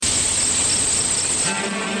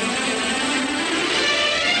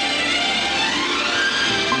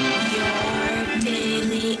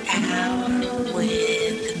Daily hour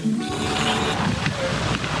with me.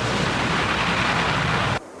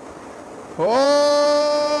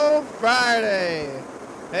 Oh, Friday.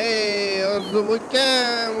 Hey, it's the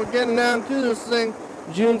weekend. We're getting down to this thing.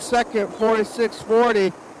 June 2nd,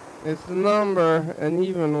 4640. It's the number, an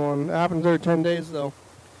even one. It happens every 10 days, though.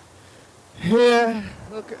 Yeah,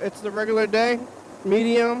 look, it's the regular day.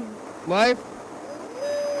 Medium, life.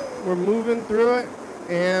 We're moving through it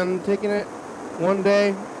and taking it one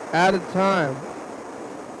day at a time.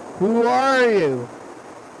 Who are you?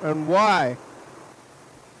 And why?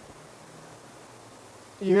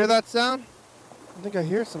 You hear that sound? I think I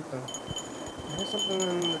hear something. I hear something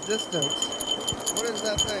in the distance. What is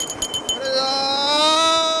that thing? What is...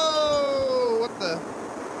 Oh! What the...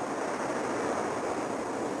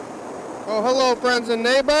 Oh, hello, friends and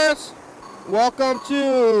neighbors. Welcome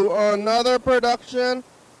to another production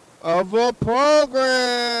of a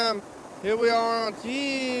program. Here we are on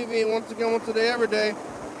TV, once again, once a day, every day.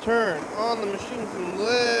 Turn on the machines and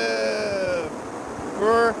live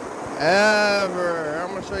forever. I'm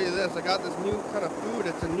gonna show you this. I got this new kind of food.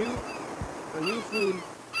 It's a new food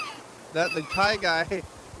that the Thai guy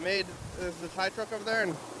made. There's the Thai truck over there,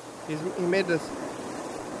 and he made this.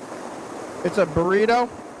 It's a burrito.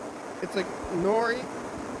 It's like nori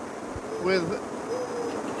with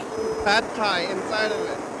pad thai inside of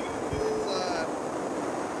it.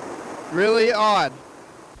 Really odd,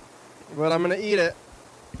 but I'm gonna eat it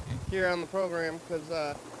here on the program because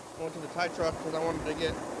I went to the Thai truck because I wanted to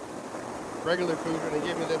get regular food, and they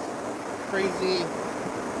gave me this crazy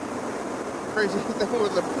thing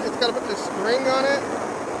with it's got a bunch of string on it,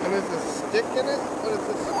 and there's a stick in it. What does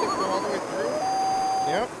this stick go all the way through?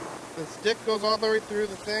 Yep, the stick goes all the way through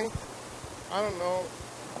the thing. I don't know.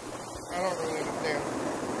 I don't really understand.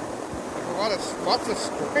 There's lots of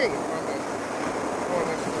string on this. Oh,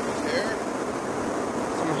 there's hair.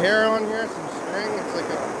 Some hair on here, some string. It's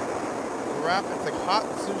like a wrap. It's like hot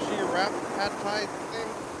sushi wrap pad thai thing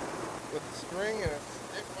with string and a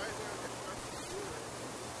stick. Why is there a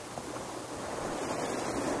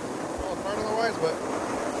fall apart otherwise, but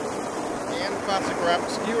and plastic wrap,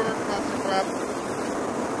 skewer, plastic wrap,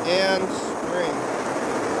 and string.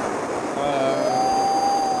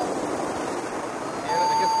 And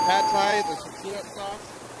I guess pad thai. There's some peanut sauce.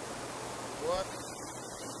 What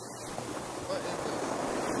is this?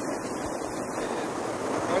 It is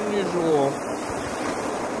unusual.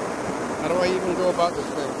 How do I even go about this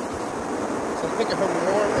thing? So I think if I'm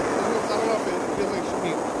warm, I don't know if it feels like it should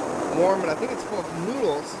be warm, but I think it's full of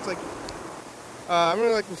noodles. It's like, I'm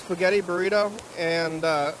really like the spaghetti burrito, and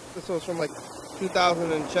this was from like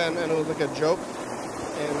 2010, and it was like a joke,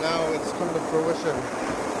 and now it's come to fruition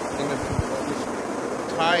in this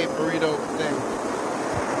Thai burrito thing.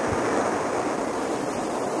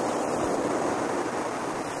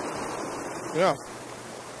 Yeah,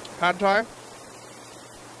 pad thai.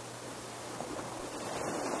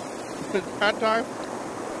 It's pad thai.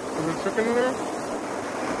 There's a chicken in there.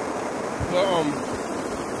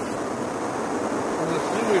 The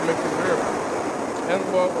seaweed makes it weird, and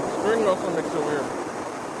well, the string also makes it weird.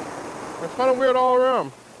 It's kind of weird all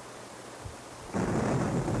around.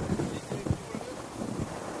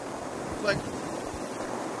 It's like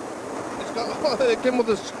it's got. It came with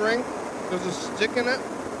a string. There's a stick in it.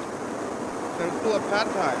 And it's full of pad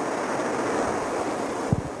thai.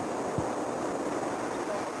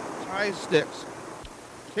 Thai sticks.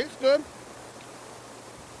 Tastes good.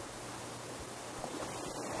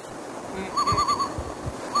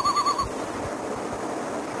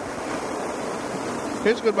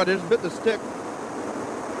 Tastes good, but I just bit the stick.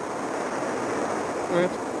 And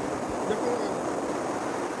it's definitely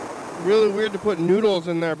really weird to put noodles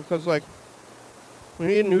in there because, like, when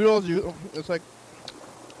you eat noodles, it's like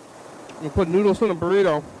you put noodles in a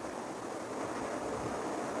burrito.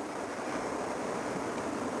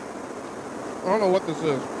 I don't know what this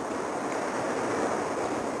is.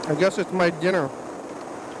 I guess it's my dinner.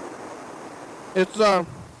 It's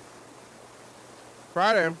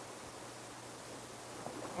Friday.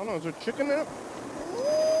 I don't know, is there chicken in it?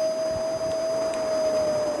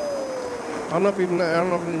 I don't know if you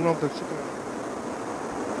know if there's chicken in it.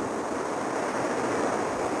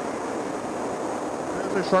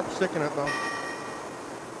 There's a sharp stick in it though.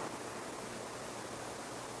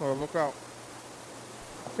 Oh, look out.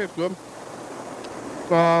 Tastes good.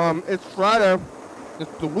 It's Friday.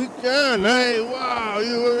 It's the weekend. Hey, wow,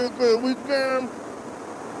 you had a good weekend.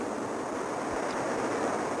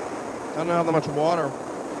 I don't have that much water.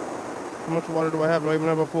 How much water do I have? Do I even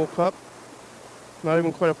have a full cup? Not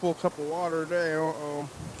even quite a full cup of water today. Uh-oh.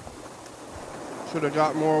 Should have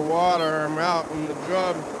got more water. I'm out in the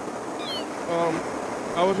jug.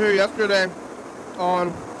 I was here yesterday on,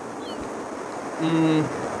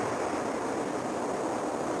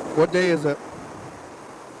 what day is it?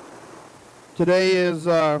 Today is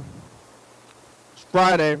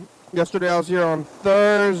Friday. Yesterday I was here on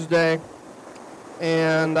Thursday,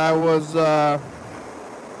 and I was,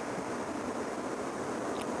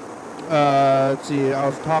 let's see, I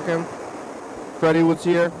was talking. Freddie was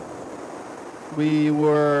here.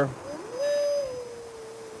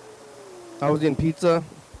 I was eating pizza,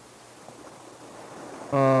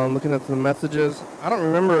 looking at some messages. I don't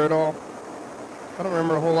remember it all. I don't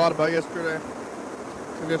remember a whole lot about yesterday.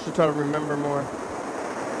 Maybe I should try to remember more.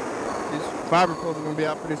 These fiber poles are going to be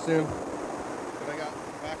out pretty soon. But I got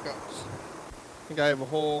backups. I think I have a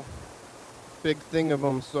whole big thing of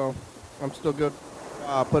them, so I'm still good.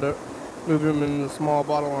 Move them in the small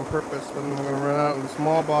bottle on purpose, but then I'm going to run out in the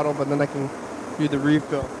small bottle, but then I can do the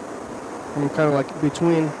refill. I'm kind of like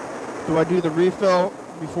between, do I do the refill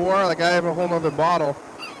before? Like I have a whole other bottle,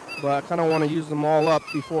 but I kind of want to use them all up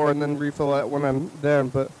before and then refill it when I'm done.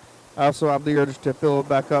 But I also have the urge to fill it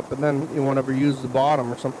back up, and then you won't ever use the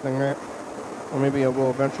bottom or something, right? Or maybe I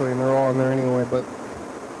will eventually, and they're all in there anyway, but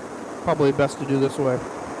probably best to do this way.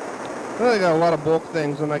 I really got a lot of bulk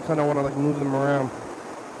things, and I kind of want to like move them around.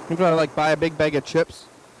 I'm going to like buy a big bag of chips.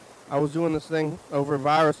 I was doing this thing over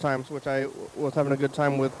virus times, which I was having a good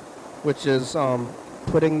time with, which is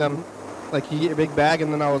putting them, like you get a big bag,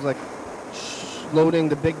 and then I was like loading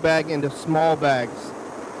the big bag into small bags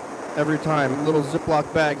every time, little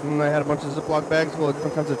Ziploc bags, and I had a bunch of Ziploc bags full of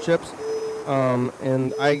different kinds of chips,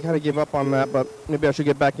 and I kind of gave up on that, but maybe I should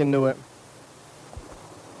get back into it.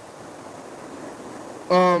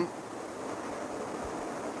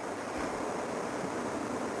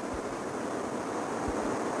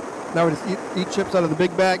 Now we just eat chips out of the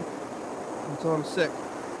big bag until I'm sick.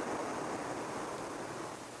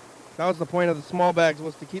 That was the point of the small bags,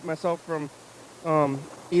 was to keep myself from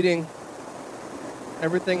eating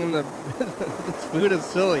everything in the this food is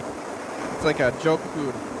silly. It's like a joke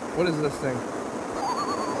food. What is this thing?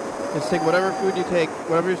 Just take whatever food you take,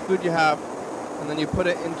 whatever food you have, and then you put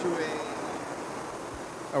it into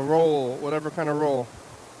a roll, whatever kind of roll.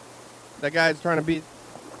 That guy's trying to be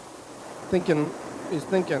thinking. He's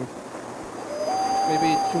thinking.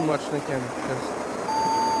 Maybe too much thinking, because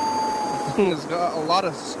this thing has got a lot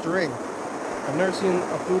of string. I've never seen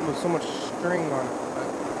a food with so much string on it, but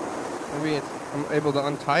maybe I'm able to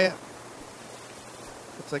untie it.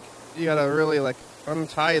 It's like you gotta really like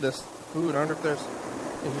untie this food. I wonder if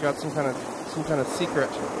you got some kind of secret.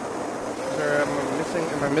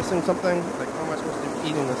 Am I missing something? Like, how am I supposed to be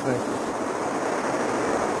eating this thing?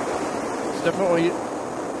 It's definitely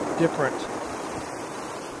different.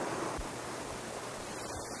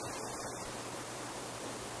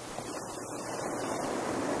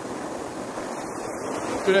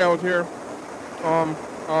 Today I was here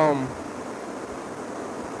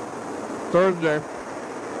Thursday.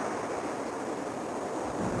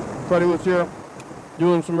 Freddie was here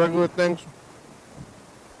doing some regular things.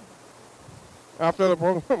 After the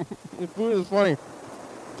program, the food is funny.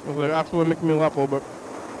 It was like absolutely making me laugh a little bit.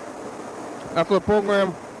 After the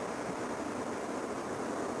program,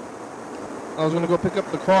 I was gonna go pick up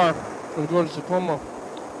the car and go to Tacoma,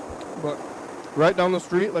 but right down the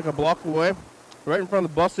street, like a block away, right in front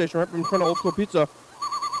of the bus station, right in front of Old School Pizza,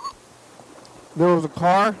 there was a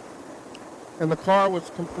car, and the car was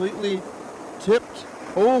completely tipped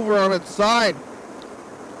over on its side.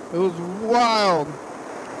 It was wild.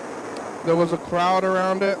 There was a crowd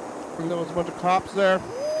around it, and there was a bunch of cops there,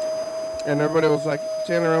 and everybody was like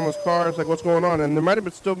standing around those cars, like, what's going on? And there might have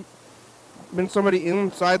been somebody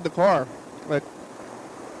inside the car. Like,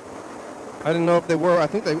 I didn't know if they were. I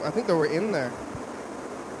think they were in there.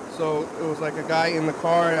 So it was like a guy in the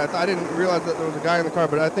car. I didn't realize that there was a guy in the car,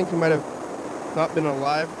 but I think he might have not been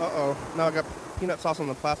alive. Uh-oh. Now I got peanut sauce on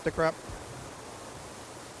the plastic wrap.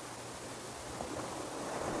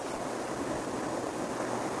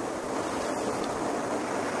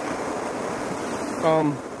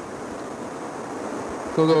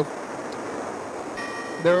 So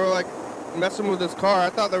they were like messing with this car. I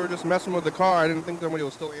thought they were just messing with the car. I didn't think somebody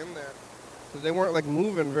was still in there, because they weren't like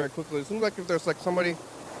moving very quickly. It seems like if there's like somebody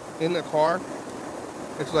in the car,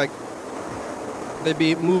 it's like they'd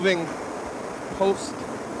be moving post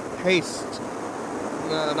haste,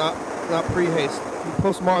 not pre haste.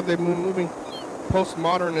 They'd be moving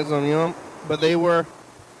postmodernism, you know. But they were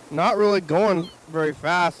not really going very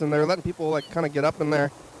fast, and they were letting people like kind of get up in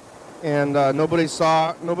there. And nobody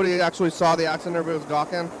actually saw the accident. Everybody was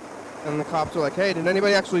gawking. And the cops are like, hey, did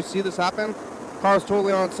anybody actually see this happen? Car's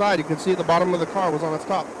totally on its side. You can see the bottom of the car was on its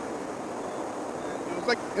top. It was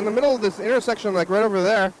like in the middle of this intersection, like right over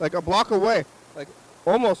there, like a block away. Like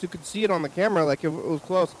almost you could see it on the camera, like it was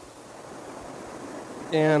close.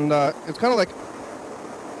 And it's kind of like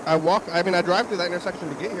I drive through that intersection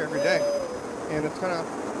to get here every day. And it's kind of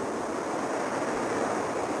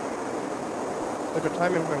like a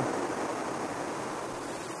timing thing.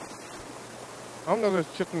 I don't know if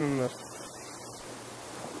there's chicken in this.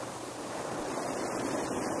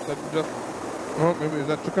 Is that just, oh, maybe is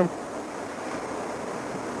that chicken?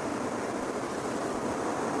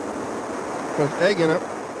 There's egg in it.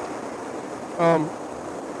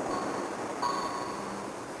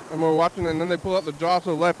 And we're watching it, and then they pull out the jaws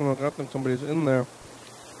of life, and I think somebody's in there.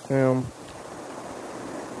 I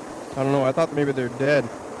don't know, I thought maybe they're dead.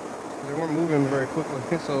 They weren't moving very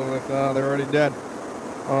quickly, so like, they're already dead.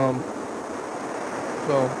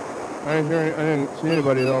 So, I didn't see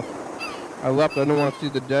anybody though. I left, I didn't want to see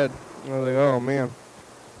the dead. I was like, oh man.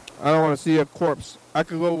 I don't want to see a corpse. I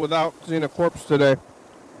could go without seeing a corpse today.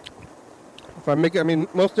 If I make it, I mean,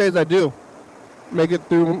 most days I do. Make it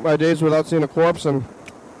through my days without seeing a corpse, and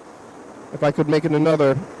if I could make it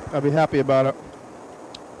another, I'd be happy about it.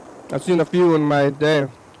 I've seen a few in my day,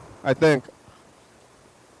 I think.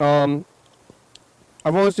 I've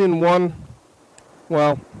only seen one,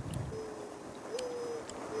 well,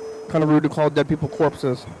 kind of rude to call dead people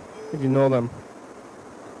corpses, if you know them.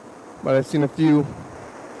 But I've seen a few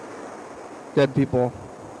dead people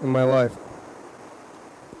in my life.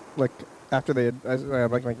 Like, after I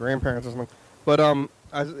had like my grandparents or something. But, I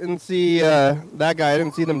didn't see, that guy, I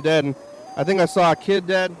didn't see them dead. And I think I saw a kid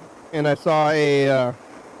dead, and I saw I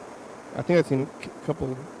think I've seen a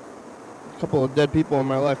couple of dead people in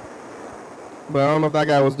my life. But I don't know if that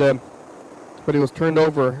guy was dead. But he was turned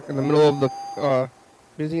over in the middle of the,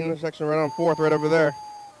 busy intersection right on 4th, right over there.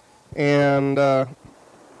 And, I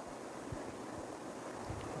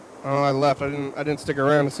left. I didn't stick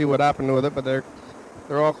around to see what happened with it, but they're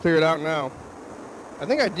all cleared out now. I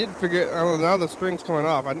think I did figure, I don't know, now the string's coming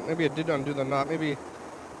off. Maybe I did undo the knot. Maybe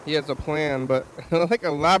he has a plan, but like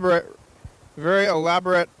very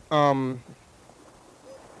elaborate,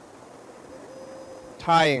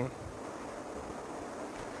 tying.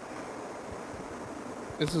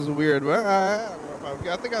 This is weird, but I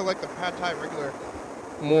think I like the pad thai regular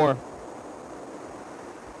more.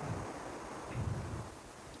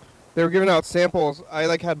 They were giving out samples. I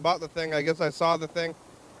like had bought the thing. I guess I saw the thing,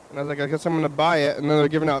 and I was like, I guess I'm gonna buy it. And then they're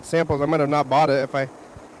giving out samples. I might have not bought it if I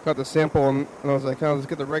got the sample, and I was like, oh, let's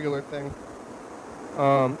get the regular thing.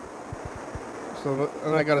 So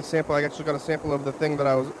and I got a sample. I actually got a sample of the thing that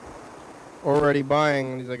I was already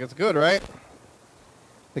buying, and he's like, it's good, right?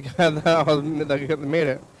 The guy that made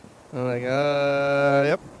it. And I'm like,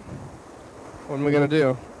 yep. What am I gonna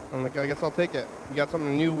do? I'm like, I guess I'll take it. You got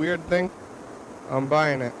something new, weird thing? I'm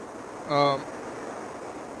buying it. Kind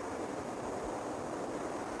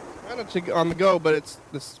of on the go, but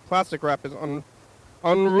this plastic wrap is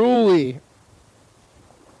unruly. It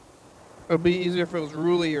would be easier if it was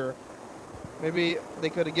rulier. Maybe they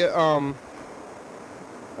could get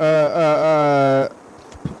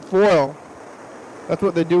foil. That's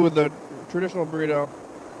what they do with the traditional burrito.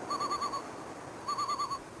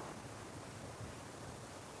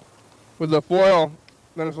 With the foil,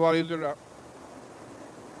 then it's a lot easier to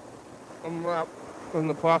unwrap than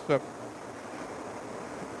the plastic.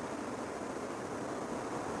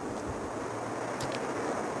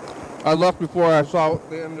 I left before I saw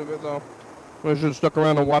the end of it though. I should have stuck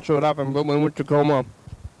around and watch what happened, but we went to Tacoma.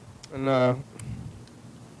 And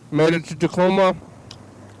made it to Tacoma.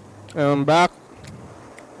 And I'm back.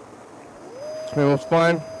 It was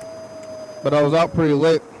fine. But I was out pretty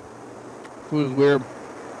late. It was weird.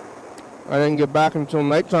 I didn't get back until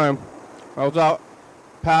nighttime. I was out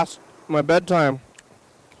past my bedtime.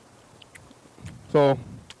 So,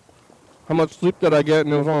 how much sleep did I get?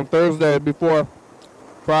 And it was on Thursday before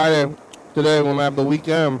Friday, today when I have the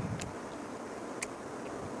weekend.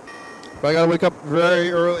 But I gotta wake up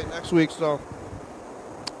very early next week, so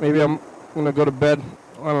maybe I'm gonna go to bed.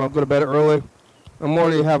 I don't know, go to bed early. I'm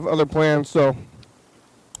already have other plans, so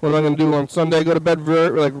what am I gonna do on Sunday? Go to bed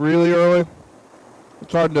really early?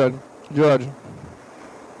 It's hard to judge.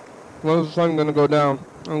 When is the sun gonna go down?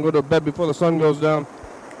 I'm gonna go to bed before the sun goes down.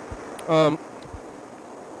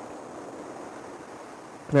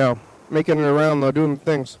 Yeah, making it around though, doing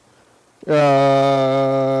things. Yeah,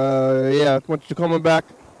 went to Tacoma back.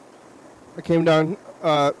 I came down,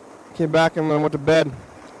 came back and then went to bed.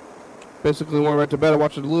 Basically went right to bed. I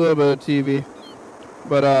watched a little bit of TV.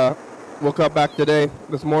 But woke up back today,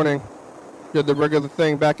 this morning, did the regular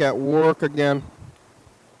thing back at work again.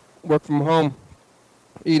 Work from home.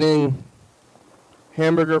 Eating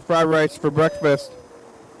hamburger fried rice for breakfast.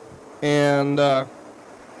 And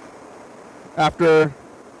after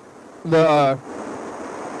the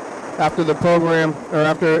program, or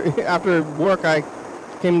after work, I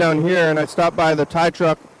came down here and I stopped by the Thai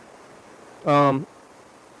truck. And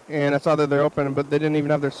I saw that they're open, but they didn't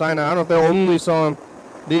even have their sign out. I don't know if they're only selling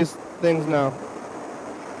these things now.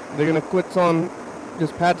 They're gonna quit selling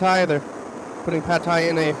just pad thai. They're putting pad thai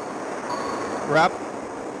in a wrap.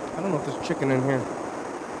 I don't know if there's chicken in here.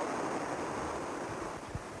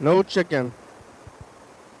 No chicken.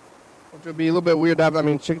 Which would be a little bit weird to have. I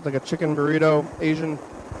mean, like a chicken burrito, Asian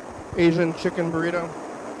chicken burrito.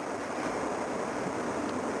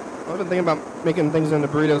 I've been thinking about making things into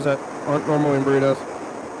burritos that aren't normally in burritos.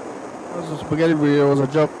 This is a spaghetti burrito was a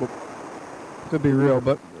joke. Could be real,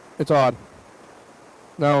 but it's odd.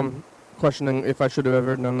 Now I'm questioning if I should have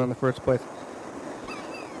ever done it in the first place.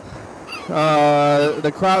 There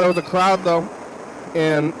was a crowd though,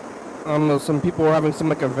 and some people were having some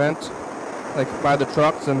like event, like by the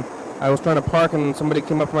trucks, and I was trying to park, and somebody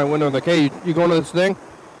came up to my window and like, "Hey, you going to this thing?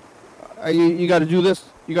 You got to do this.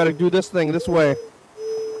 You got to do this thing this way."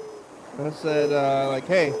 And I said, like,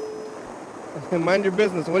 "Hey, mind your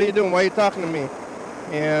business. What are you doing? Why are you talking to me?"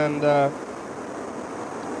 And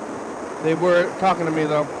they were talking to me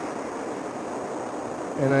though,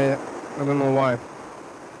 and I don't know why.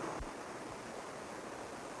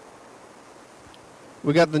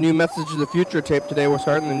 We got the new Message to the Future tape today. We're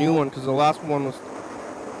starting the new one because the last one was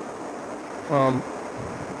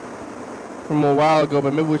from a while ago,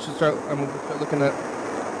 but maybe we should start. I'm gonna start looking at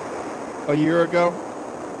a year ago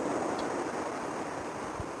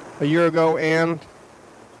and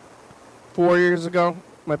 4 years ago.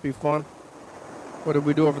 Might be fun. What did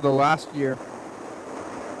we do over the last year?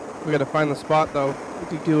 We got to find the spot though. We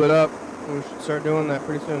could queue it up. We should start doing that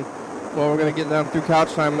pretty soon. Well, we're gonna get down through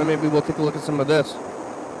couch time, then maybe we'll take a look at some of this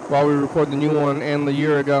while we record the new one and the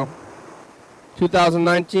year ago.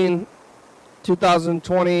 2019,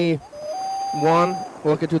 2021.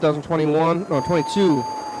 We'll look at 2021. No, 22.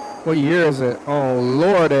 What year is it? Oh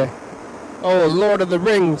Lordy. Oh Lord of the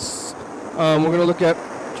Rings. We're gonna look at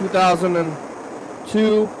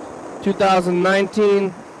 2002,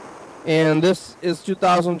 2019, and this is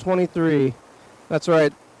 2023. That's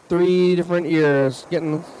right. 3 different years.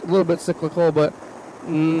 Getting a little bit cyclical, but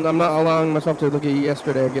I'm not allowing myself to look at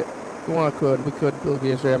yesterday. We could look at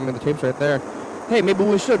yesterday. I mean, the tape's right there. Hey, maybe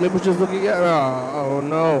we should. Maybe we should just look at oh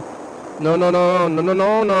no. No.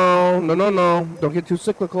 Don't get too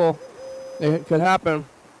cyclical. It could happen.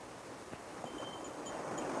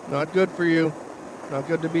 Not good for you. Not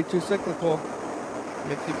good to be too cyclical.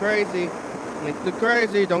 Makes you crazy. Makes you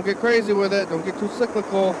crazy. Don't get crazy with it. Don't get too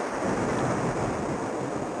cyclical.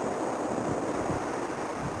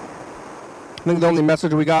 I think the only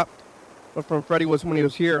message we got from Freddie was when he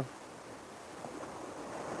was here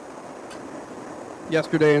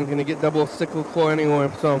yesterday, and gonna get double cyclical anyway.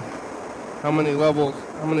 So, how many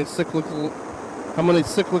cyclical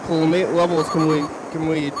levels can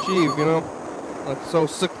we achieve? You know, like so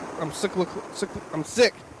sick. I'm cyclical. I'm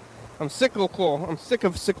sick. I'm cyclical. I'm sick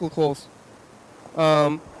of cyclicals.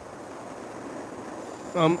 Oh.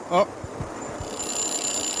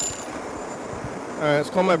 Alright,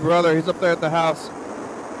 let's call my brother. He's up there at the house.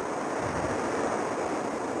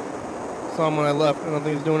 Saw him when I left. I don't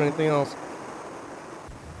think he's doing anything else.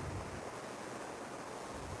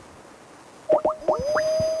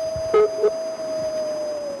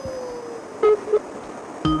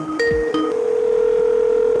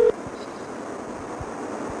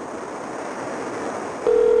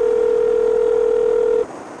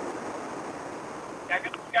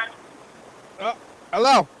 Oh,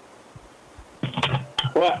 hello.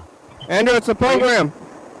 What? Andrew, it's a program.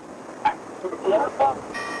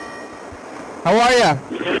 How are ya?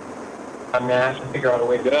 I'm gonna have to figure out a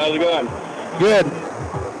way to do it. How's it going? Good.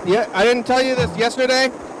 Yeah, I didn't tell you this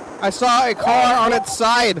yesterday. I saw a car on its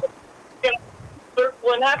side.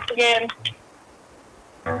 What happened again?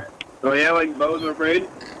 Oh yeah, like Bo's afraid?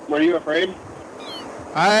 Were you afraid?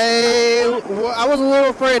 I was a little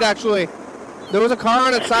afraid, actually. There was a car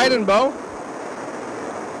on its side in Bo.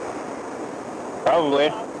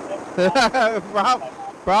 Probably.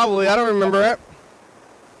 Probably. I don't remember it.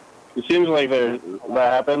 It seems like that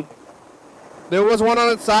happened. There was one on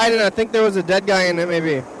its side, and I think there was a dead guy in it,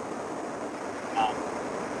 maybe.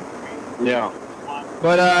 Yeah.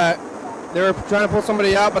 But they were trying to pull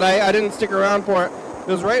somebody out, but I didn't stick around for it.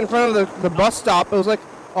 It was right in front of the bus stop. It was like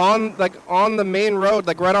on the main road,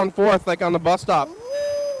 like right on 4th, like on the bus stop.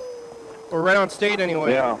 Or right on State,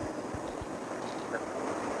 anyway. Yeah.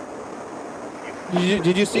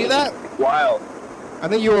 Did you see that? Wild. I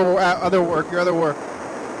think you were at your other work.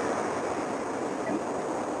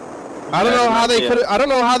 I don't know how they could. I don't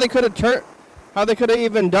know how they could have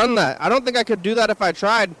even done that. I don't think I could do that if I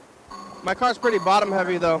tried. My car's pretty bottom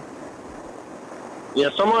heavy though. Yeah,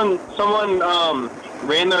 someone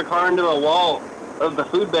ran their car into the wall of the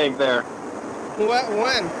food bank there. What?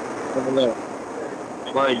 When?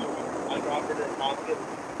 Like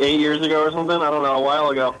 8 years ago or something. I don't know. A while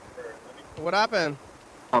ago. What happened?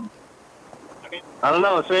 I don't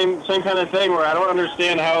know. Same kind of thing where I don't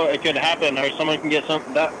understand how it could happen, or someone can get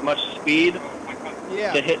that much speed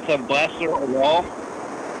to blast through a wall.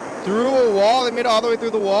 Through a wall? They made it all the way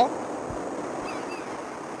through the wall?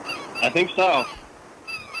 I think so.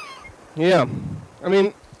 Yeah. I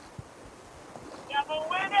mean,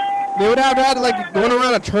 they would have had like going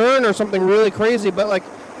around a turn or something really crazy, but like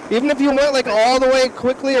even if you went like all the way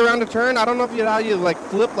quickly around a turn, I don't know if how you like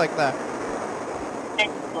flip like that. It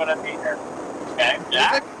was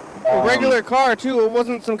like a regular car too. It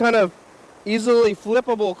wasn't some kind of easily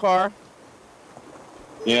flippable car.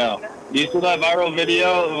 Yeah. Do you see that viral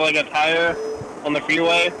video of like a tire on the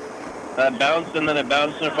freeway that bounced, and then it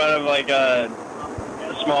bounced in front of like a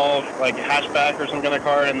small like hatchback or some kind of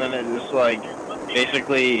car, and then it just like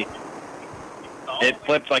basically it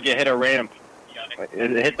flipped like it hit a ramp.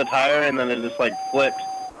 It hit the tire and then it just like flipped.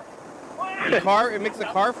 It makes the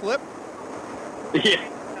car flip? Yeah.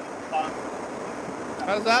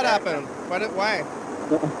 How does that happen? Why?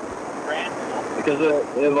 Because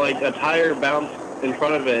it like a tire bounced in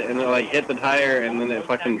front of it and it like hit the tire and then it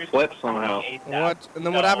fucking flipped somehow. What? And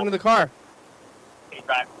then what happened to the car?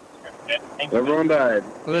 Everyone died.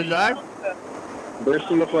 Did it die? Burst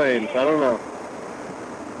into flames. I don't know.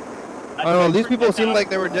 I don't know. These people seemed like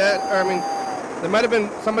they were dead. Or, I mean, there might have been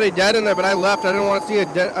somebody dead in there, but I left. I didn't want to see a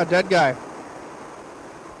dead guy.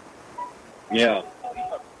 Yeah.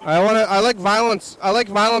 I like violence. I like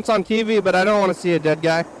violence on TV, but I don't want to see a dead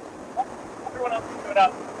guy.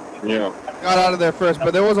 Yeah. Got out of there first,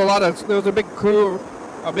 but there was a big crew,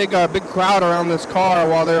 a big crowd around this car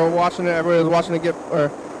while they were watching it. Everybody was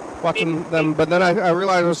watching them. But then I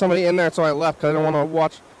realized there was somebody in there, so I left because I didn't want to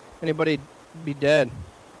watch anybody be dead.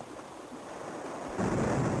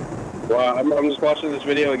 Wow, I'm just watching this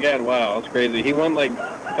video again. Wow, that's crazy. He went like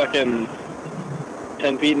fucking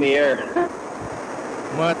 10 feet in the air.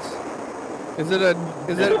 What? Is it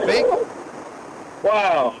fake?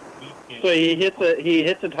 Wow. So he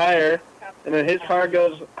hits a tire, and then his car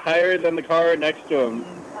goes higher than the car next to him.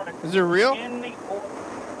 Is it real?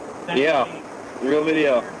 Yeah, real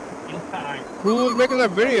video. Who was making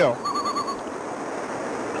that video?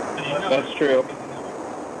 That's true.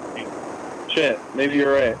 Shit, maybe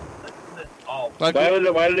you're right. Like,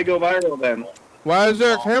 Why did it go viral then? why is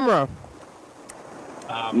there a camera?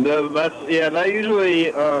 That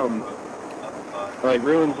usually like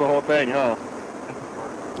ruins the whole thing, huh?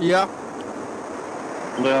 Yeah.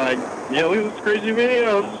 They're like, yeah, look at this crazy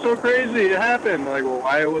video. This is so crazy. It happened. Like, well,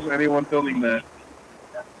 why wasn't anyone filming that?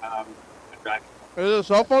 Is it a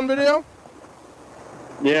cell phone video?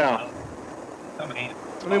 Yeah. I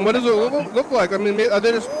mean, what does it look like? I mean, are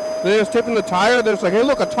they just taping the tire? They're just like, hey,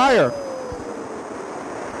 look, a tire.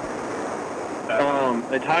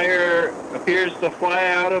 The tire appears to fly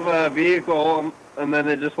out of a vehicle, and then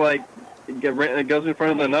it just like it goes in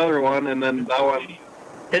front of another one, and then that one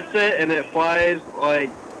hits it, and it flies like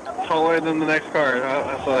taller than the next car.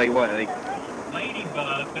 So like what, like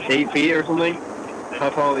 8 feet or something? How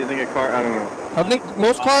tall do you think a car? I don't know. I think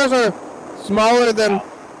most cars are smaller than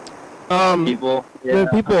people. Yeah, Yeah,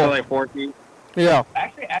 people. I feel like 4 feet. Yeah.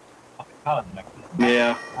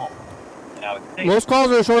 Yeah. Most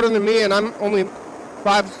cars are shorter than me, and I'm only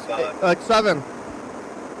 7.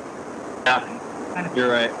 Yeah. You're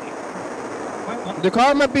right. The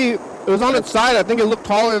car might be. It was on its side. I think it looked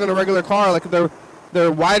taller than a regular car. Like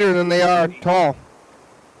they're wider than they are tall.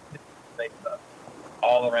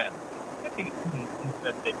 All around.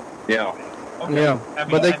 Yeah. Yeah.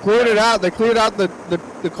 But they cleared it out. They cleared out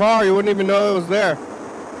the car. You wouldn't even know it was there.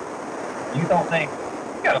 You don't think?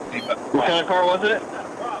 You gotta think about What kind of car was it?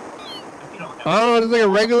 I don't know. It's like a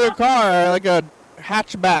regular car, like a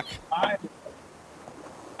hatchback. I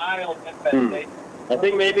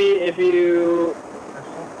think maybe if you...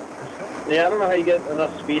 Yeah, I don't know how you get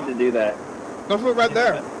enough speed to do that. Let's look right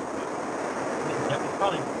there.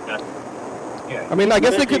 I mean, I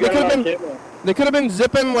guess they could have been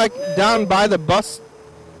zipping like down by the bus,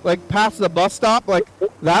 like past the bus stop, like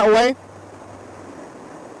that way.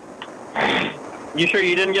 You sure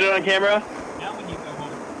you didn't get it on camera?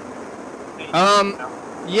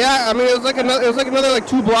 Yeah. I mean, it was like another like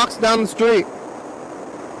 2 blocks down the street.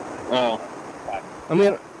 Oh. I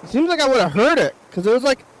mean, it seems like I would have heard it, because it was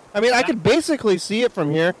like, I mean, I could basically see it from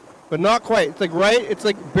here, but not quite. It's like it's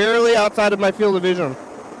like barely outside of my field of vision.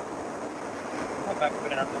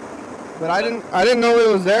 But I didn't know it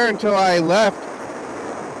was there until I left.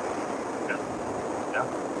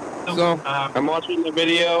 So I'm watching the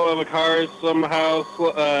video of a car somehow,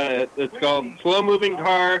 it's called Slow Moving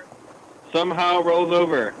Car Somehow Rolls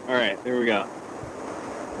Over. Alright, here we go.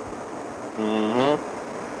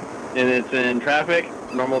 And it's in traffic,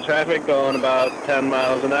 normal traffic, going about 10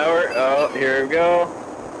 miles an hour. Oh, here we go.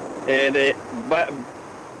 And it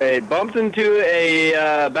bumped into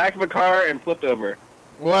a back of a car and flipped over.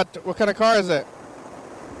 what kind of car is it?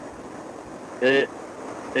 A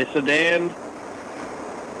sedan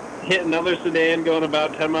hit another sedan going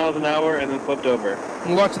about 10 miles an hour and then flipped over.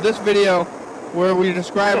 And watch this video where we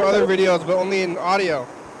describe other videos, but only in audio.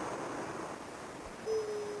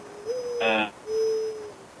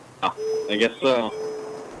 I guess so.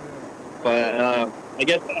 But I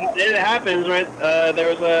guess it happens, right? I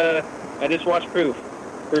just watched proof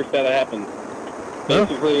that it happened. Huh?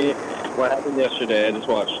 Basically, what happened yesterday, I just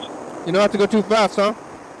watched. You don't have to go too fast, huh?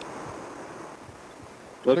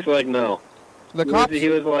 Looks like no. The cops. He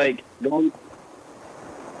was like going.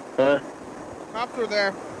 Huh? Cops were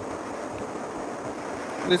there.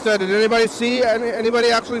 They said, did anybody see?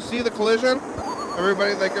 Anybody actually see the collision?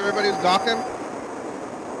 Everybody was docking,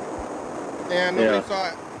 and nobody saw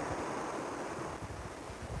it.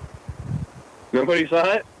 Nobody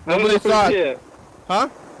saw it? Nobody saw see it. Huh?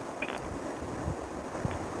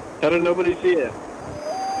 How did nobody see it?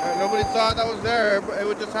 Nobody saw it that was there. It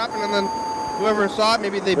would just happen, and then whoever saw it,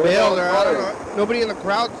 maybe they bailed, or I don't know. Nobody in the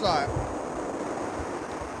crowd saw it.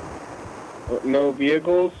 No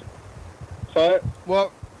vehicles saw it?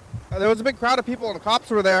 Well, there was a big crowd of people, and the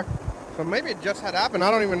cops were there. So maybe it just had happened.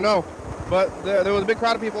 I don't even know. But there was a big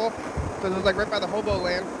crowd of people, because it was like right by the hobo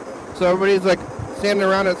land. So everybody's like standing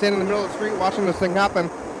around and standing in the middle of the street watching this thing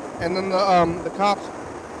happen. And then the cops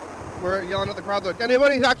were yelling at the crowd, like,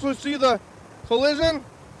 anybody actually see the collision?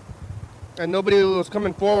 And nobody was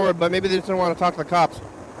coming forward, but maybe they just didn't want to talk to the cops.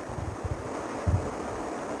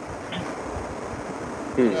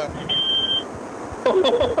 Yeah.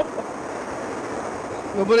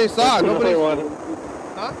 Nobody saw it. Nobody.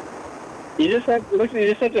 Huh? You just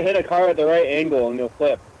have to hit a car at the right angle and you'll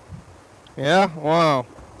flip. Yeah. Wow.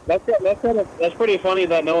 That's pretty funny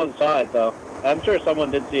that no one saw it though. I'm sure someone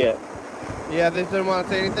did see it. Yeah, they didn't want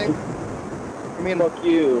to say anything. I mean, fuck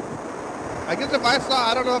you. I guess if I saw,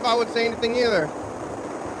 I don't know if I would say anything either.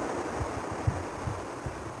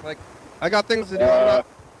 Like, I got things to do. I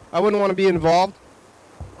wouldn't want to be involved.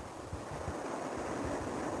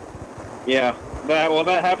 Yeah.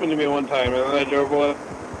 That happened to me one time, and then I drove away.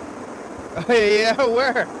 Yeah,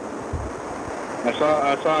 where? I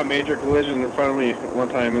saw a major collision in front of me one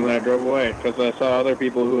time, and then I drove away because I saw other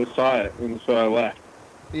people who saw it, and so I left.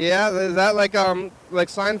 Yeah, is that like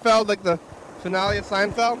Seinfeld, like the finale of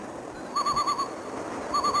Seinfeld?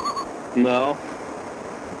 No.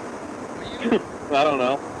 I don't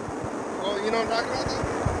know. Well, you know what I'm talking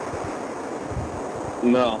about?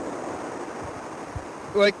 No.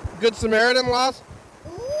 Like Good Samaritan laws?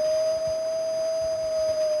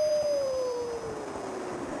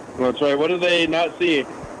 That's right. What did they not see?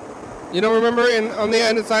 You don't remember on the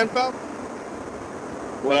end of Seinfeld?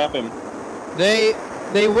 What happened? They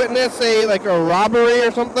witness a robbery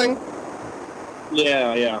or something.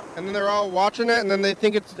 Yeah, yeah. And then they're all watching it, and then they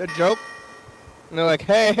think it's a joke. And they're like,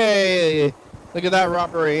 hey, look at that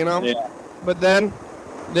robbery, you know? Yeah. But then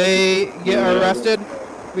they get arrested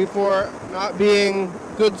before not being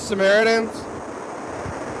good Samaritans.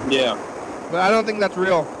 Yeah. But I don't think that's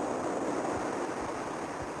real.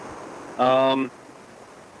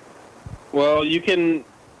 Well, you can.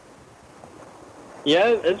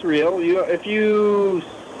 Yeah, it's real. If you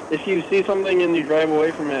see something and you drive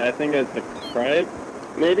away from it, I think it's a crime.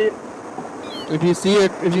 Maybe. If you see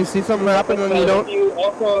something happen and you don't.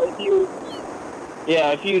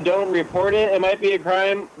 If you don't report it, it might be a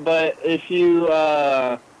crime. But if you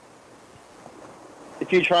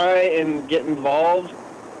try and get involved,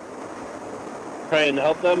 try and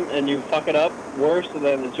help them, and you fuck it up worse,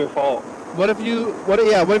 then it's your fault. What if you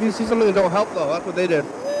see something that don't help though? That's what they did.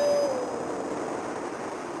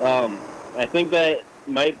 I think that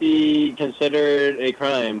might be considered a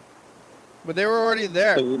crime. But they were already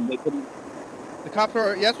there. The cops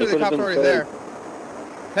were already there.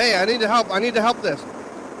 Hey, I need to help this.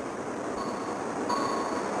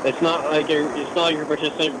 It's not like you're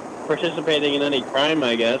participating in any crime,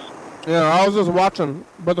 I guess. Yeah, I was just watching,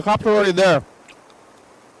 but the cops were already there.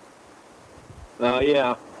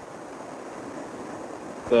 Yeah.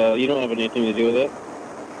 So you don't have anything to do with it.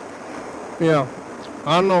 Yeah.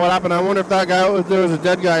 I don't know what happened. I wonder if that guy, if there was a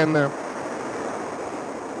dead guy in there.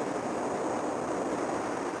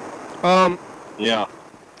 Yeah.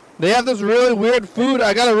 They have this really weird food.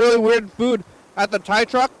 I got a really weird food at the Thai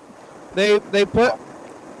truck. They put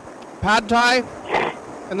pad Thai,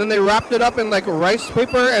 and then they wrapped it up in like rice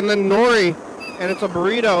paper and then nori, and it's a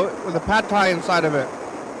burrito with a pad Thai inside of it.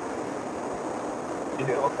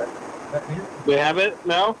 They have it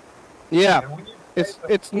now? Yeah.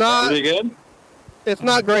 It's not. Is it good? It's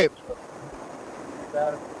not great.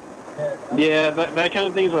 Yeah, that kind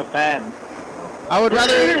of thing's a fad. I would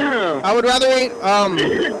rather eat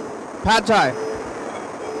pad Thai.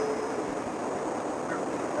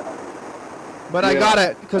 But I got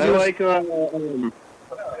it because I like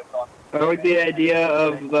the idea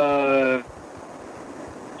of the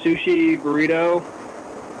sushi burrito.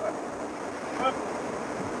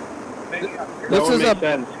 This is makes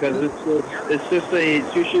sense because it's just a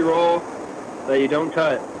sushi roll that you don't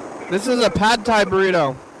cut. This is a pad Thai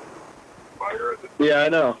burrito. Yeah, I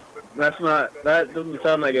know. That doesn't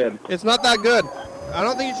sound that good. It's not that good. I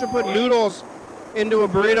don't think you should put noodles into a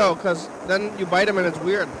burrito because then you bite them and it's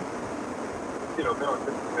weird.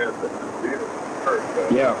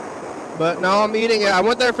 Yeah. But now I'm eating it. I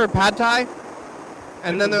went there for pad Thai,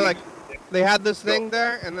 and then they're like, they had this thing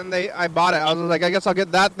there, and then I bought it. I was like, I guess I'll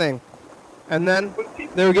get that thing. And then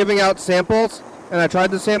they were giving out samples, and I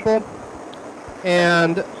tried the sample,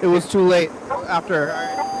 and it was too late after.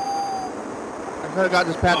 I could have got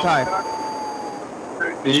this pad Thai.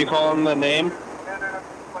 Did you call him the name?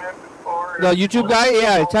 The YouTube guy?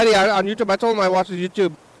 Yeah, Teddy on YouTube. I told him I watched his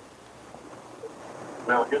YouTube.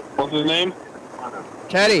 What's his name?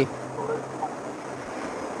 Teddy.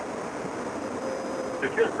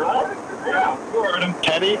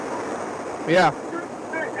 Teddy? Yeah.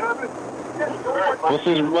 What's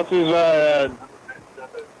his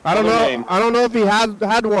I don't know. name? I don't know if he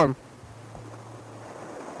had one.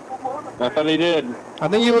 I thought he did. I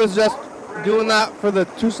think he was just doing that for the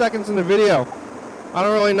 2 seconds in the video. I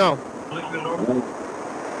don't really know.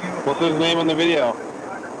 What's his name on the video?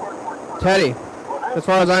 Teddy, as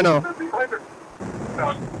far as I know.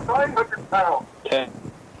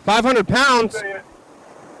 500 pounds?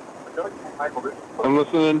 I'm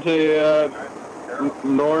listening to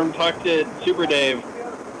Norm talk to Super Dave.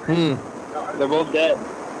 They're both dead.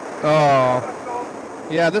 Oh.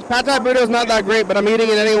 Yeah, this pad Thai burrito is not that great, but I'm eating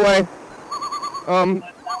it anyway.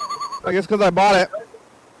 I guess because I bought it.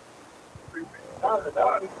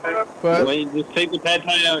 But, Well, you just take the pad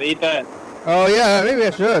Thai out and eat that. oh yeah, maybe I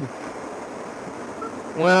should.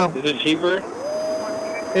 Well, Is it cheaper?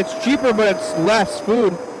 it's cheaper, but it's less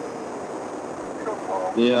food.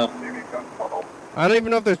 Yeah. I don't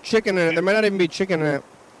even know if there's chicken in it. There might not even be chicken in it.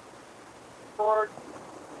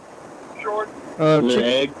 Is there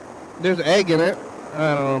egg? There's egg in it.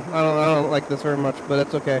 I don't know. I don't like this very much, but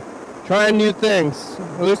it's okay. Trying new things.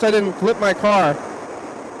 At least I didn't flip my car.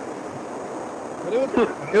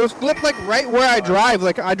 But it was flipped like right where I drive.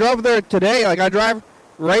 Like I drove there today. Like I drive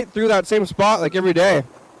right through that same spot like every day.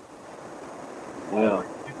 Yeah.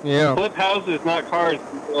 Yeah. Flip houses, not cars,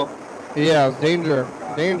 people. Yeah, it's danger.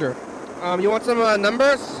 Danger. You want some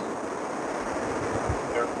numbers?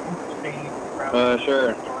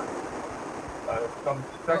 Sure.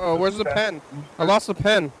 Oh, where's the pen? I lost the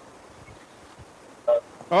pen.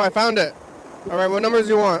 Oh, I found it. All right, what numbers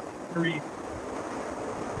do you want? 12,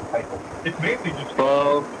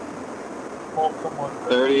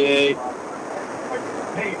 38,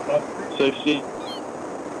 60,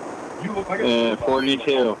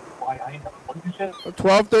 42.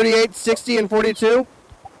 12, 38, 60, and 42?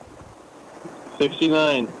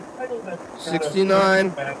 69.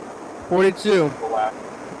 69, 42.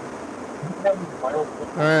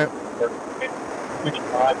 Alright.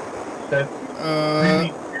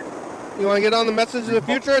 You want to get on the message of the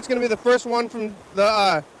future? It's going to be the first one from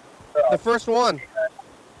the first one.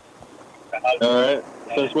 Alright.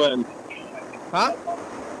 Since when? Huh?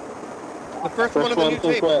 The first one of the new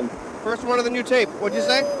since tape. when? First one of the new tape. What'd you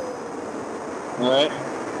say? Alright.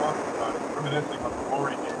 We're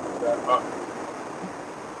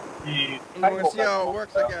going to see how it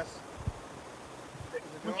works, I guess.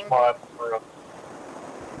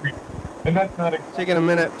 Taking a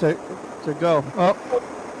minute to go. Oh.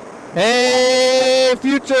 Hey,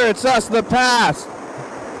 future, it's us, the past.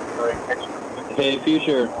 Hey,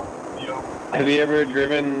 future. Have you ever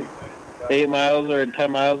driven 8 miles or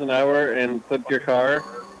 10 miles an hour and flipped your car?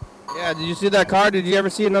 Yeah, did you see that car? Did you ever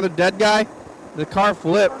see another dead guy? The car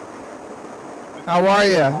flipped. How are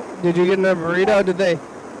you? Did you get in a burrito? Did they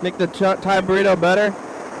make the Thai burrito better?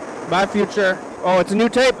 Bye, future. Oh, it's a new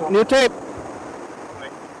tape. New tape.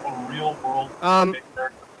 real world.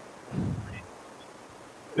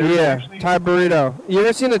 Yeah, Thai burrito. You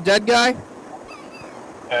ever seen a dead guy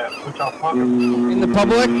Which I'll talk in the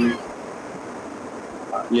public?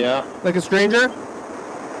 Yeah. Like a stranger?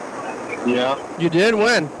 Yeah. You did?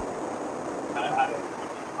 When?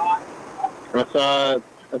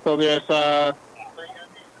 I told you I saw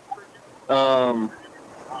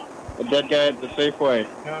a dead guy at the Safeway.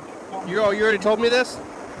 You already told me this?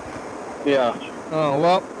 Yeah. Oh,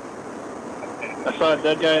 well. I saw a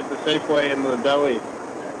dead guy at the Safeway in the deli.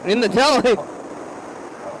 In the deli?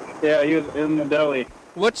 Yeah, he was in the deli.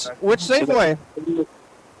 Which Safeway?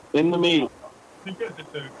 In the meat.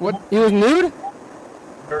 What? He was nude?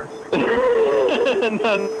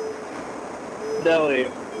 None.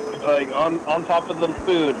 Deli. Like on top of the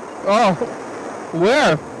food. Oh.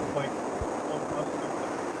 Where?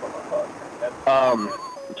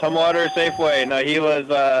 Tumwater Safeway. No, he was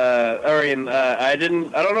I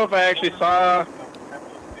don't know if I actually saw.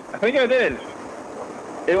 I think I did.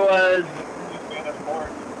 It was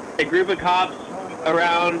a group of cops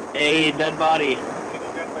around a dead body.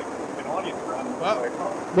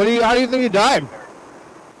 How do you think he died?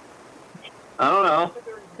 I don't know.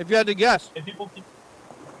 If you had to guess. And people keep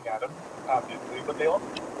looking at him, obviously, but they also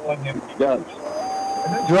calling him Drugs.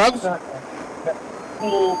 Drugs? I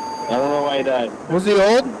don't know why he died. Was he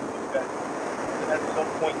old? At some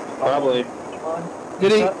point, Probably.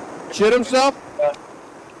 Did he shit himself?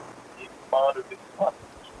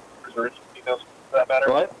 That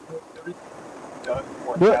matter. What?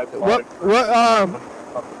 What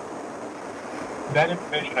That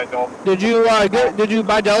information I don't did you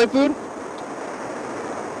buy deli food?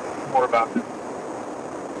 more about.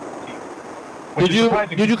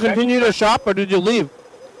 Did you continue to shop or did you leave?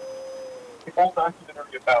 The whole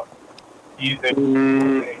documentary about he's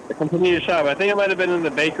I continue to shop. I think it might have been in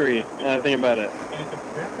the bakery. I think about it.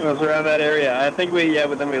 It was around that area. I think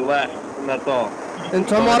but then we left, and that's all. In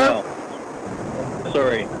Tumwater?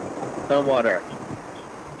 Sorry. Tumwater.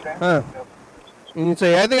 Huh. And you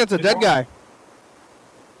say, I think it's a dead guy.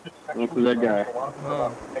 That's a dead guy.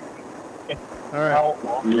 Oh. All right.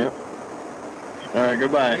 Yep. All right,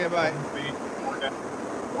 goodbye. Okay, bye.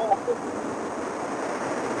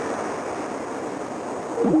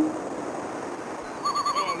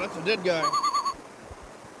 Oh, that's a dead guy.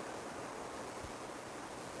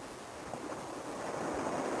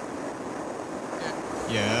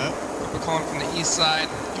 Yeah. We're calling from the east side.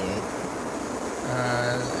 Yep. It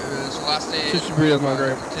was the last day. Sister Bria's my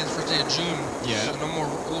grave. Today's the first day of June. Yeah. So no more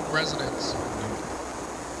old residents.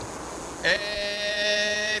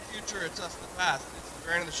 Hey, future, it's us, the past. It's the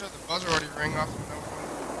grand of the show. The buzzer already rang off.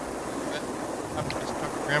 After this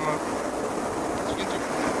talking grandma. It's been too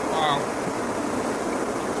wow.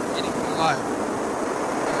 Getting alive.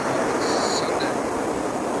 It's Sunday.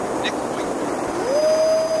 Nick White.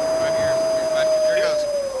 Right here. Here it goes.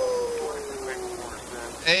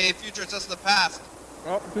 Hey, future, it's us, the past.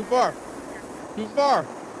 Oh, too far. Too far.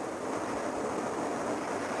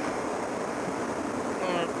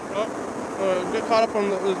 Get caught up on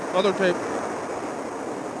this other tape.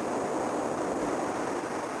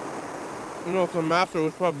 You know, if the master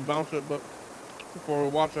would probably bounce it, but before we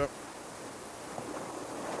watch it.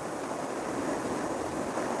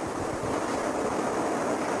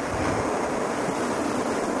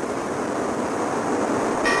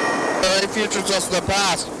 Hey, future, just the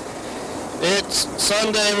past. It's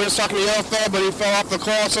Sunday. We were talking to Yellowfell, but he fell off the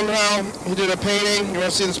call somehow. He did a painting. You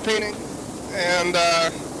want to see this painting? And,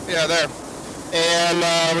 yeah, there. And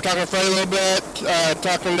we're talking to Freddie a little bit,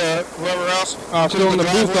 talking to whoever else. Still in the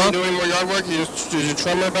booth, huh? Doing more yard work? Did you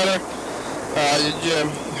trim it better? Did you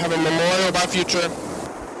have a memorial about future?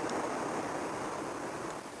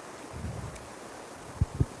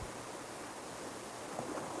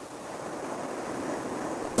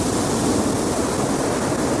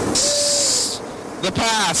 The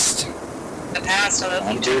past. The past of the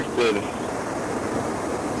future.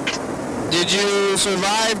 Did you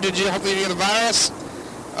survive? Did you hopefully get the virus?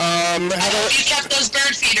 You kept those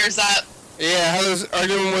bird feeders up. Yeah, Heather's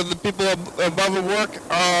arguing with the people above at work.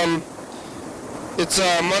 It's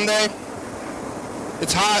Monday.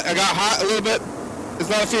 It's hot. I got hot a little bit. It's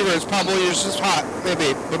not a fever. It's probably just hot.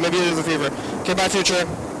 Maybe. But maybe it is a fever. Okay, bye, future.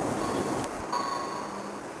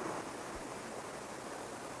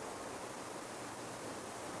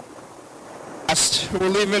 We're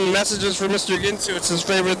leaving messages for Mr. Ginsu. It's his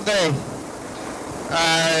favorite thing.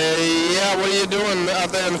 Yeah, what are you doing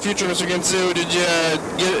out there in the future, Mr. Ginsu? Did you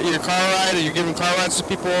get your car ride? Are you giving car rides to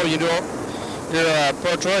people? You do your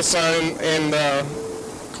pro-choice sign and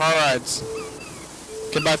car rides.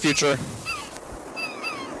 Goodbye, future.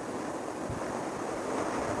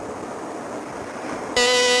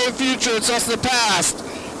 the future, it's us the past.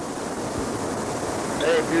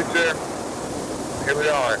 Hey, future. Here we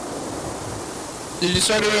are. Did you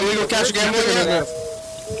start doing illegal cash gambling or not?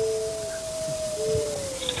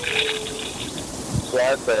 That's what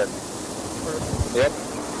I said. Yep.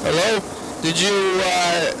 Hello? Did you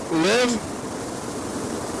live?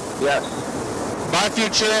 Yes. Bye,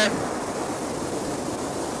 future.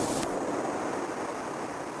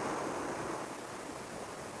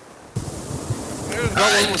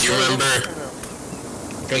 Do you remember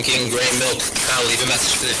drinking gray milk? I'll leave a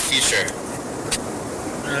message for the future.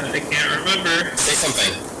 I can't remember. Say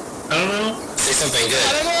something. I don't know. Say something good.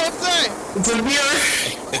 I don't know what to say. It's a mirror.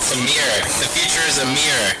 It's a mirror. The future is a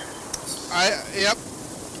mirror. Yep.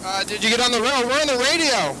 Did you get on the road? We're on the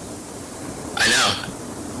radio. I know.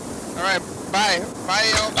 All right. Bye. Bye,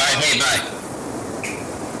 yo. All right, hey, bye.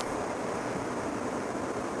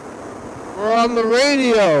 We're on the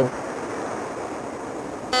radio.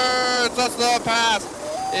 It's us the past.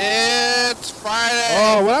 It's Friday.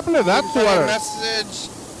 Oh, what happened to that sweater? Message.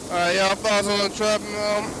 Y'all fellas on the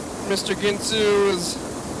treadmill. Mr. Ginsu is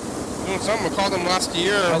doing something. I called him last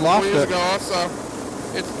year. I lost 4 years it. ago also.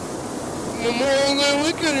 It's Memorial Day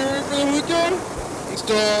weekend. You ready for the weekend? I'm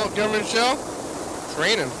still government show.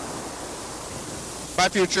 Training. Bye,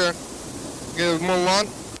 future. Get more lawn.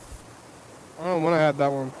 I don't know when I had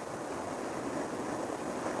that one.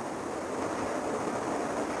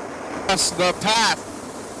 That's the path.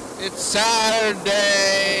 It's Saturday,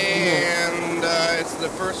 and it's the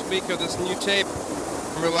first week of this new tape.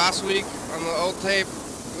 Remember last week on the old tape,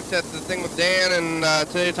 looked at the thing with Dan, and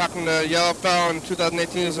today talking to Yellowfell in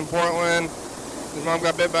 2018 is in Portland. His mom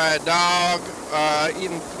got bit by a dog,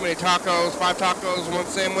 eating too many tacos, 5 tacos, 1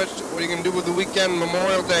 sandwich. What are you going to do with the weekend,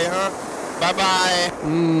 Memorial Day, huh? Bye-bye.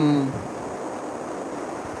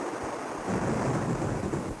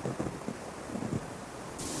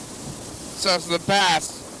 So it's the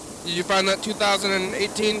past. Did you find that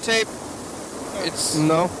 2018 tape? It's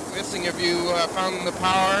No. missing. Have you found the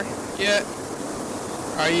power yet?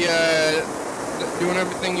 Are you doing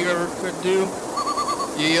everything you ever could do?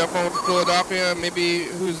 You up over to Philadelphia? Maybe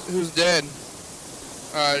who's dead?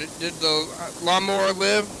 Did the lawnmower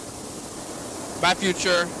live? Bye,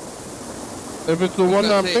 future. If it's the one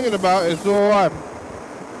that I'm tape? thinking about, it's still alive.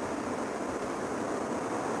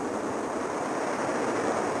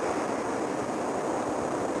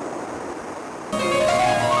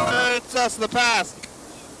 It's us, the past.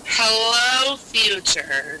 Hello,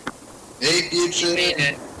 future. Hey, future. Made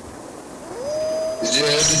it. Did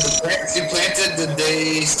the plants you planted, did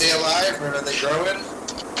they stay alive or are they growing?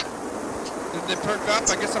 Did they perk up?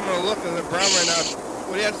 I guess I'm gonna look at the brown right now.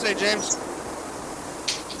 What do you have to say, James?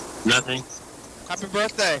 Nothing. Happy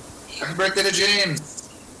birthday. Happy birthday to James.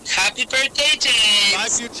 Happy birthday, James. Bye,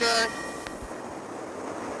 future.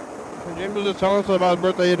 James was just telling us about his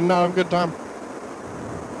birthday. He did not have a good time.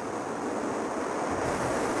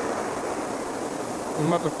 I'm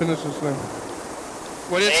about to finish this thing.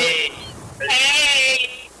 What is it? Hey,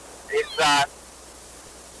 Hey. it's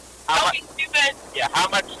Don't be stupid. how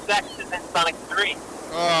much sex is in Sonic 3?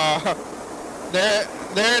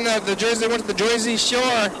 They're in the Jersey. They went to the Jersey Shore.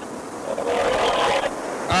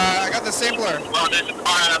 I got the sampler. Well, there's a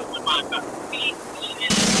car out of the manga.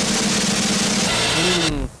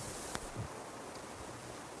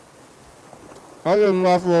 I didn't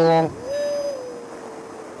laugh for long.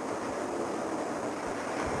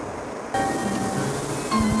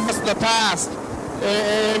 That's the past.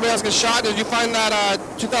 Anybody else get shot? Did you find that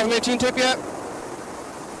 2018 tip yet?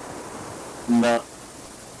 No.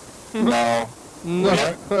 No. No.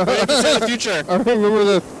 What do you have to say in the future? I remember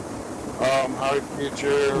this. Howdy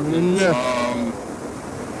future.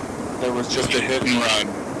 There was just a hit and run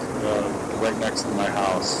right next to my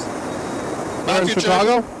house. You're in future.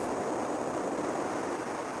 Chicago?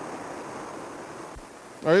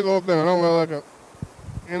 I eat the whole thing. I don't really like it.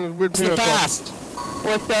 And it's weird It's the peanut sauce. past.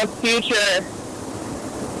 What's up, future?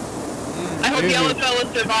 I hope Easy. Yellowfella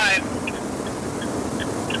survives.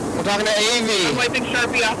 We're talking to I'm AV. wiping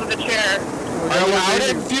Sharpie off of the chair. Are you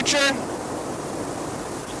outed, future?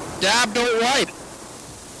 Dab, don't wipe.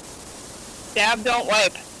 Dab, don't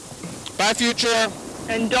wipe. Bye, future.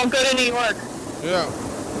 And don't go to New York. Yeah.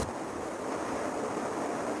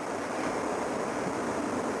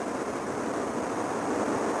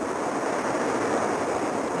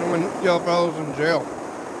 And when Yellowfellow's in jail.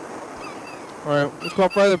 Alright, let's call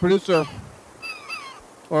Friday the producer.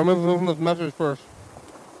 Or I'm gonna listen to this message first.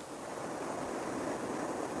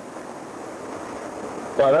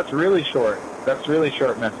 Wow, that's really short. That's a really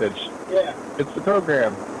short message. Yeah. It's the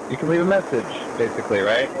program. You can leave a message, basically,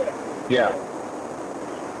 right? Yeah.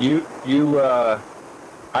 You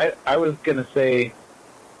I was gonna say,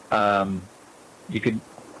 you could.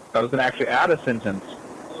 I was gonna actually add a sentence.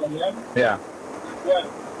 Oh, yeah? Yeah. What?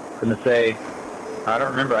 I was gonna say, I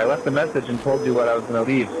don't remember. I left a message and told you what I was gonna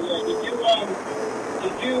leave. Oh, yeah.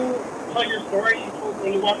 Did you tell your story? You told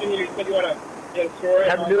when you walked in here, you said you had a story. It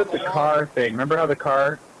had to do with the car thing. Remember how the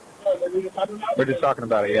car? We're just talking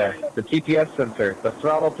about it, yeah. The GPS sensor, the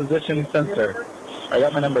throttle position sensor. I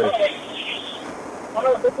got my number.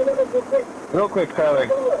 Real quick, Tyler.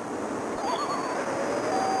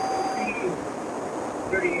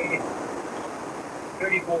 38,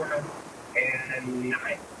 34, and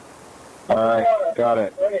 9. All right, got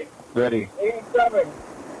it. Ready. 87.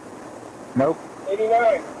 Nope.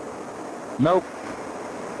 89. Nope.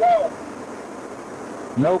 12.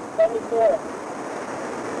 Nope. 74.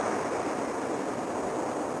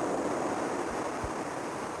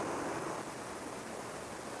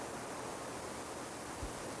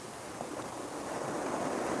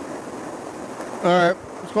 All right,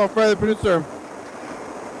 let's call Fred, the producer.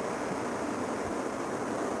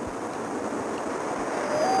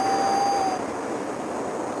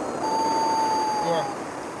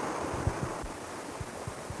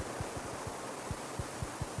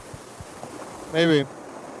 Maybe.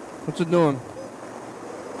 What's it doing?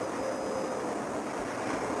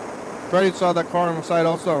 Freddy saw that car on the side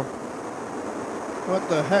also. What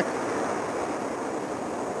the heck?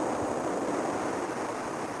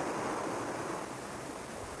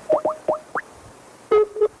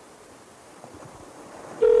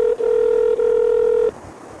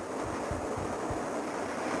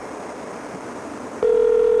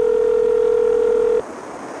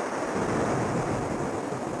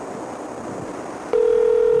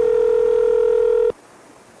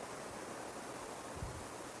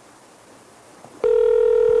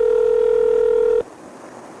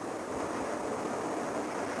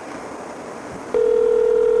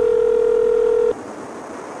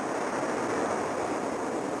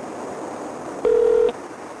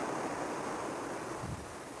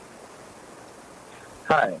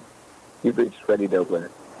 Hi. You've reached Freddie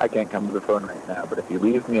Dobler. I can't come to the phone right now, but if you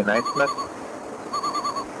leave me a nice message,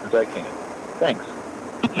 as I can. Thanks.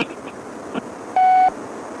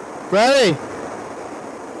 Freddy!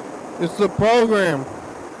 It's the program.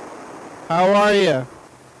 How are you?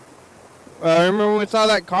 Remember when we saw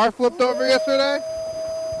that car flipped over yesterday?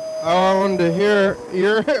 I wanted to hear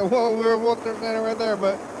your... Well, we were both standing right there,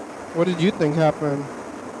 but what did you think happened?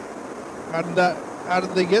 How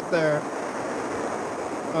did they get there?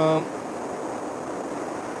 I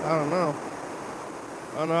don't know.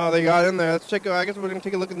 I don't know how they got in there. Let's check. I guess we're gonna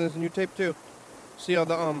take a look at this new tape too. See how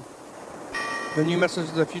the new message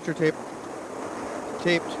of the future taped.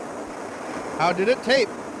 How did it tape?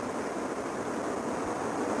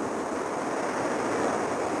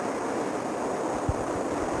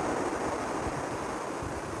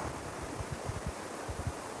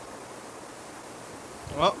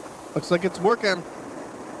 Well, looks like it's working.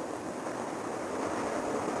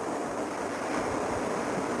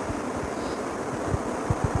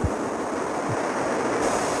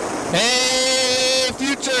 Hey,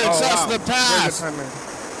 future, it's us, the past.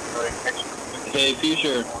 Hey,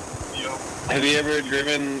 future. Have you ever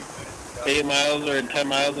driven 8 miles or 10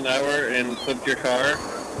 miles an hour and flipped your car?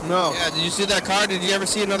 No. Yeah, did you see that car? Did you ever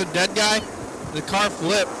see another dead guy? The car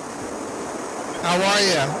flipped. How are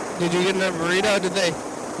you? Did you get a burrito? Did they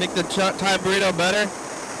make the Thai burrito better?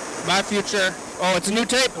 Bye, future. Oh, it's a new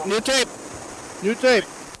tape. New tape. New tape.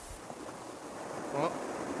 Well.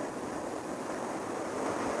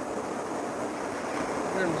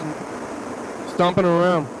 Stomping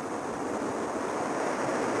around.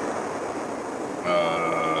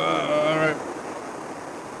 Alright.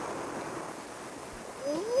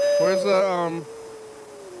 Where's the,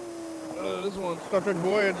 this one, Star Trek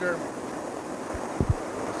Voyager.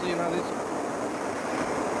 Seeing how these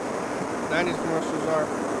 90s commercials are.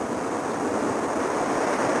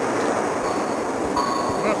 I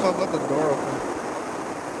don't know if I'll let the door open.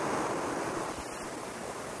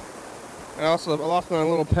 I also lost my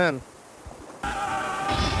little pen.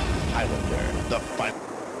 Highlander, the fun.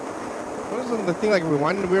 What is the thing like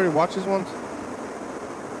rewinding? Did we already watch these ones?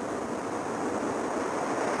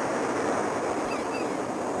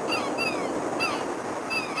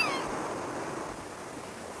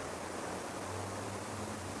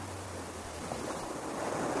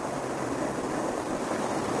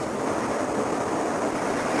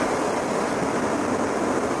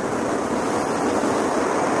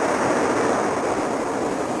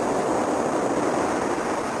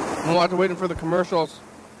 I'm watching, waiting for the commercials.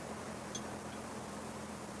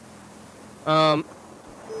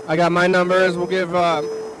 I got my numbers. We'll give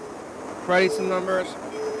Freddie some numbers.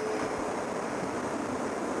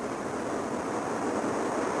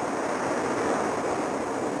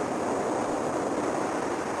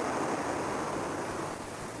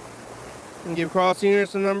 And give Carl Sr.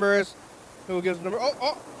 some numbers. Who gives number?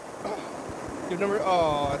 Give number.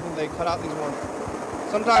 Oh, I think they cut out these ones.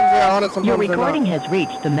 Sometimes they're on it, sometimes Your they're not. recording has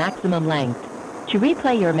reached the maximum length. To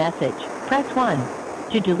replay your message, press 1.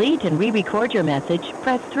 To delete and re-record your message,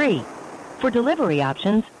 press 3. For delivery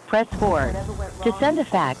options, press 4. To send a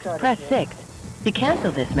fax, press 6. To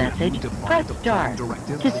cancel this message, press star.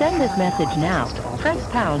 To send this message now, press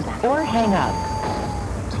pound or hang up.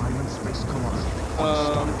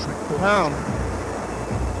 Pound.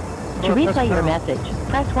 To replay your message,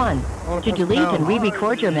 press 1. To delete and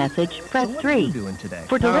re-record your message, press 3.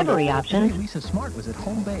 For delivery options,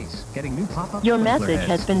 your message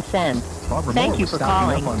has been sent. Thank you for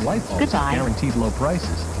calling. Goodbye. Guaranteed low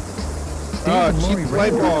prices. Cheap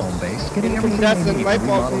light bulbs. Incandescent light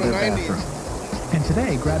bulbs from the 90s. And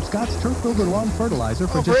today, grab Scott's Turf Builder Lawn Fertilizer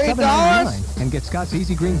for just $8? $7.99 and get Scott's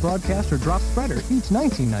Easy Green Broadcast or Drop Spreader, each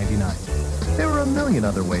 $19.99. There are a million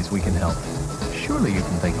other ways we can help. Surely you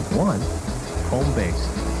can think of one. Home Base,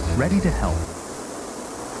 ready to help.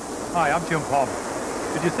 Hi, I'm Jim Palmer.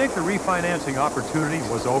 Did you think the refinancing opportunity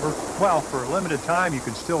was over? Well, for a limited time, you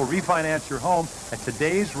can still refinance your home at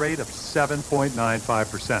today's rate of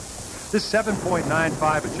 7.95%. This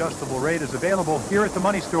 7.95 adjustable rate is available here at the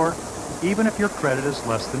Money Store, even if your credit is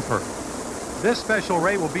less than perfect. This special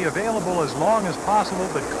rate will be available as long as possible,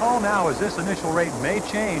 but call now as this initial rate may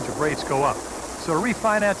change if rates go up. So to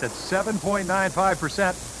refinance at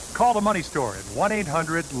 7.95%, call the Money Store at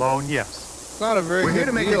 1-800-LOAN-YES. It's not a very We're here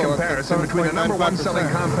good to make deal. a comparison between the number one selling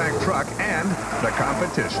compact truck and the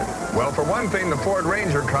competition. Well, for one thing, the Ford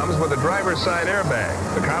Ranger comes with a driver's side airbag.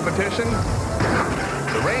 The competition?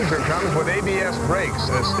 The Ranger comes with ABS brakes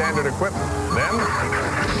as standard equipment. Then,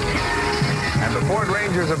 and the Ford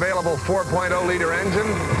Ranger's available 4.0-liter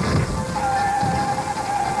engine.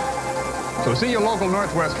 So see your local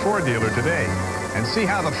Northwest Ford dealer today and see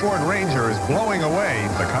how the Ford Ranger is blowing away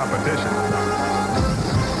the competition.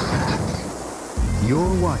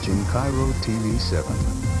 You're watching Cairo TV 7.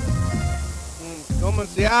 Going to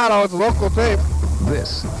Seattle, it's a local tape.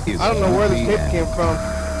 This is I don't know where this tape came from.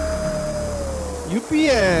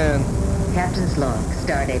 UPN. Captain's log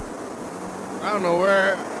started. I don't know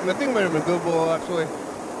where. I think it might have been Google, actually.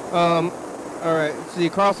 Alright, see,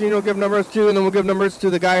 Carl Sr. will give numbers to, and then we'll give numbers to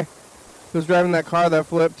the guy who's driving that car that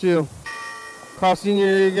flipped, too. Carl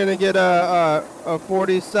Sr., you're going to get a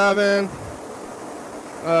 47,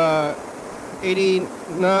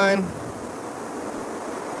 89,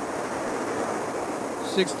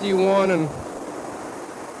 61, and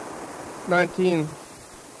 19.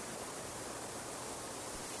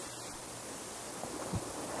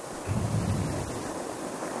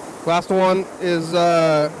 Last one is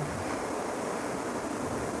the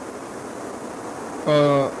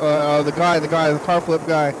car flip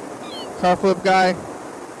guy. Car flip guy,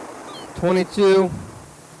 22,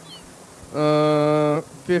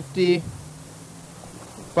 50,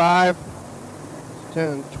 5,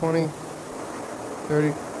 10, 20,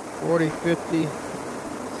 30, 40, 50,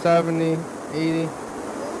 70, 80,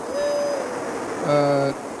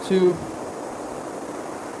 2,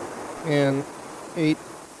 and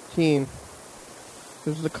 18.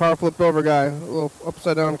 This is the car flipped over guy. A little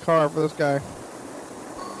upside down car for this guy.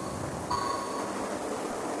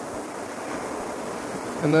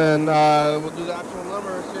 And then we'll do the actual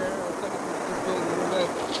numbers here.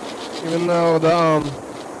 Even though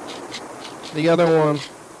the other one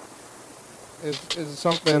is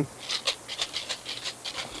something.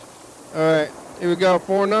 All right, here we go.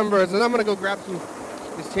 4 numbers, and I'm gonna go grab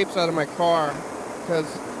these tapes out of my car because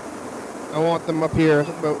I want them up here.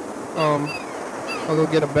 But I'll go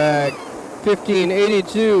get a bag. 15,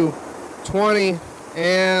 82, 20,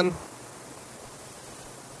 and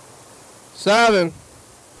 7.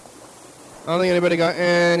 I don't think anybody got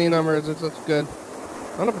any numbers. That's good. I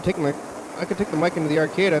don't know if I could take the mic into the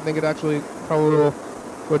arcade. I think it actually probably will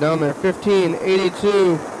go down there. 15,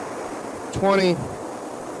 82, 20,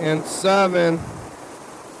 and 7.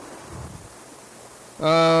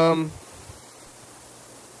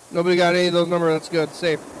 Nobody got any of those numbers. That's good.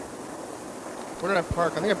 Safe. Where did I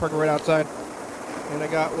park? I think I parked right outside. And I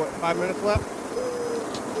got, what, 5 minutes left?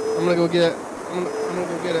 I'm gonna go get it. I'm gonna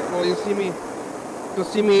go get it. Well, you'll see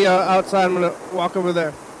me outside. I'm gonna walk over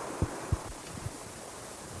there.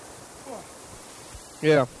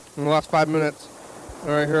 Yeah, in the last 5 minutes. All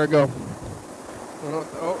right, here I go. I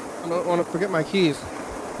don't want to forget my keys.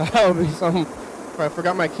 That would be something. If I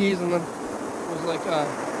forgot my keys and then it was like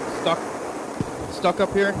stuck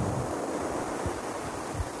up here.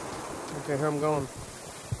 Okay, here I'm going.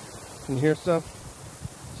 Can you hear stuff?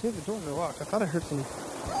 See if the doors are locked. I thought I heard some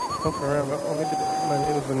stuff around, but maybe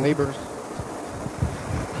it was the neighbors.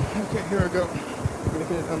 Okay, here we go.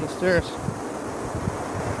 Making it down the stairs.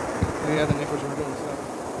 Yeah, the neighbors were doing stuff.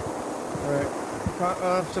 Alright.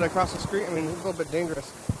 Should I cross the street? I mean, it's a little bit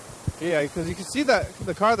dangerous. Yeah, because you can see that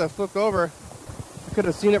the car that flipped over. I could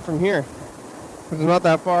have seen it from here. It's not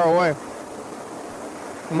that far away.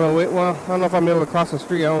 I'm gonna wait. Well, I don't know if I'm able to cross the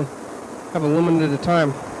street. I don't have a limited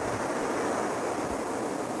time.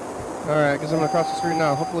 Alright, I guess I'm gonna cross the street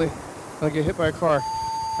now. Hopefully, I don't get hit by a car.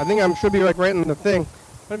 I think I should be like right in the thing.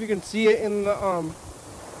 I don't know if you can see it in the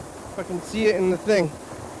if I can see it in the thing.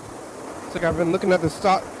 It's like I've been looking at this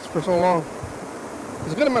stop for so long.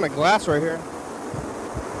 There's a good amount of glass right here.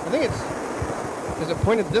 I think it's... Is it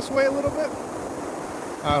pointed this way a little bit?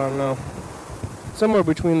 I don't know. Somewhere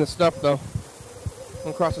between the stuff, though. I'm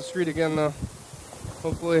gonna cross the street again, though.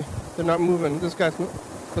 Hopefully they're not moving. This guy's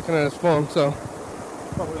looking at his phone, so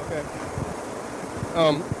probably okay.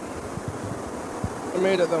 I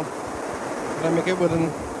made it, though. Did I make it within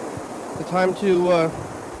the time to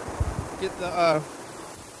get the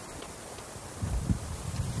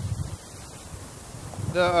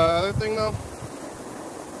other thing, though?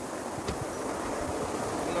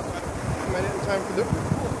 I made it in time for the...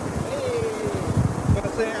 Hey! I'm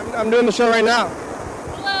gonna say I'm doing the show right now.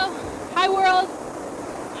 Hello. Hi, world.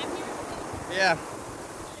 Yeah.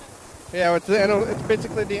 Yeah, it's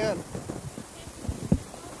basically the end.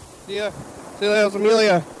 Yeah. See you later,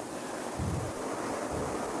 Amelia.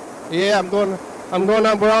 Yeah, I'm going on.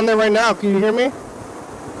 We're on there right now. Can you hear me?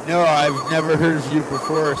 No, I've never heard of you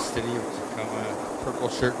before, Steady. Come on, purple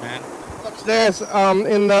shirt man. Upstairs,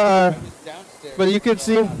 in the. But you could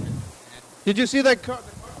see. Did you see that car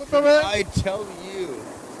flip over there? I tell you.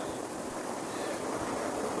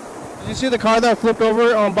 Did you see the car that flipped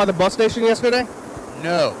over by the bus station yesterday?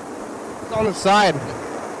 No. It's on its side.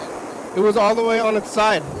 It was all the way on its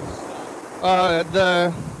side.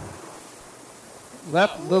 The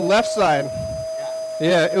left side.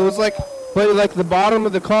 Yeah, it was like, but like the bottom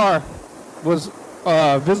of the car was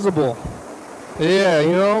visible. Yeah,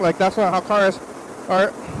 you know, like that's not how cars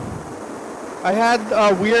are. I had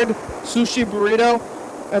a weird sushi burrito.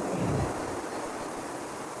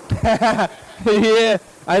 Yeah,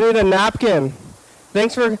 I need a napkin.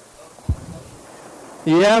 Thanks for.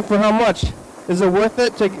 Yeah, for how much? Is it worth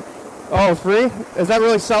it to? Oh, free? Is that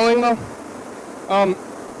really selling though?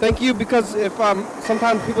 Thank you, because if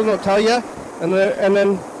sometimes people don't tell you, and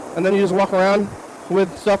then you just walk around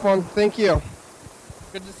with stuff on. Thank you.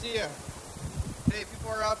 Good to see you. Hey, people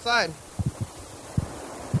are outside.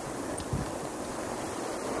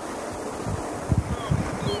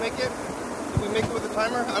 Did we make it? Did we make it with the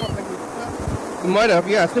timer? I don't think we did. We might have.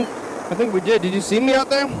 Yeah, I think we did. Did you see me out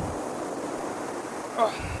there?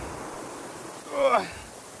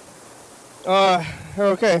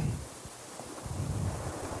 Okay.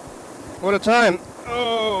 What a time.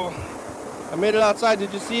 Oh, I made it outside.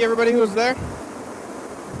 Did you see everybody who was there?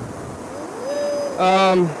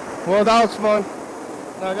 Well, that was fun.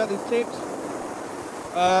 Now I got these tapes.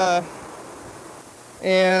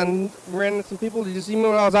 And ran into some people. Did you see me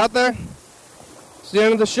when I was out there? It's the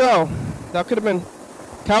end of the show. That could have been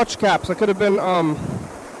couch caps. That could have been,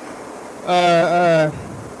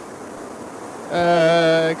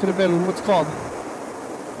 it could have been, what's it called?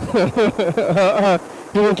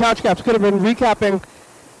 Doing couch caps. Could have been recapping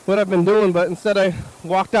what I've been doing, but instead I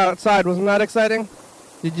walked outside. Wasn't that exciting?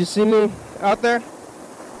 Did you see me out there?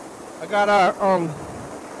 I got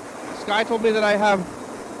Sky told me that I have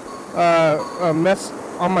a mess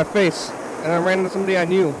on my face, and I ran into somebody I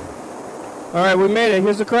knew. All right, we made it.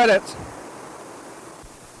 Here's the credits.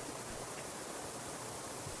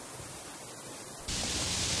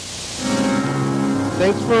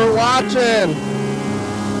 Thanks for watching.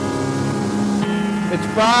 It's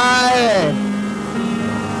Friday.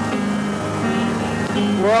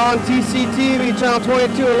 We're on TCTV, channel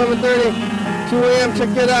 22, 11:30, 2 a.m.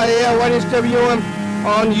 Check it out. Yeah, YDHWM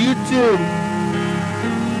on YouTube.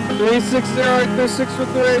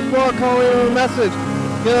 360-836-4384. Call me with a message.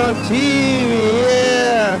 Get on TV.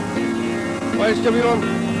 Yeah.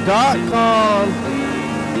 YDHWM.com.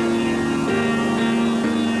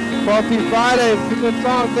 Coffee Friday. Good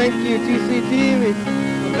song. Thank you. TCTV.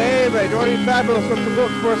 Baby, Jordy Fabulous with the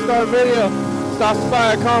book, 4-star video. Stops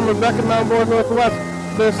by Rebecca, Mount Board, Northwest,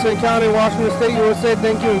 Thurston County, Washington State, USA.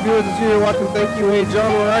 Thank you. And viewers that see you watching, thank you. Hey,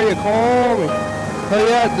 John, where are you? Call me. Hell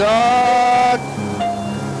yeah, dog.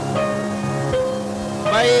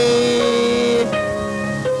 Bye.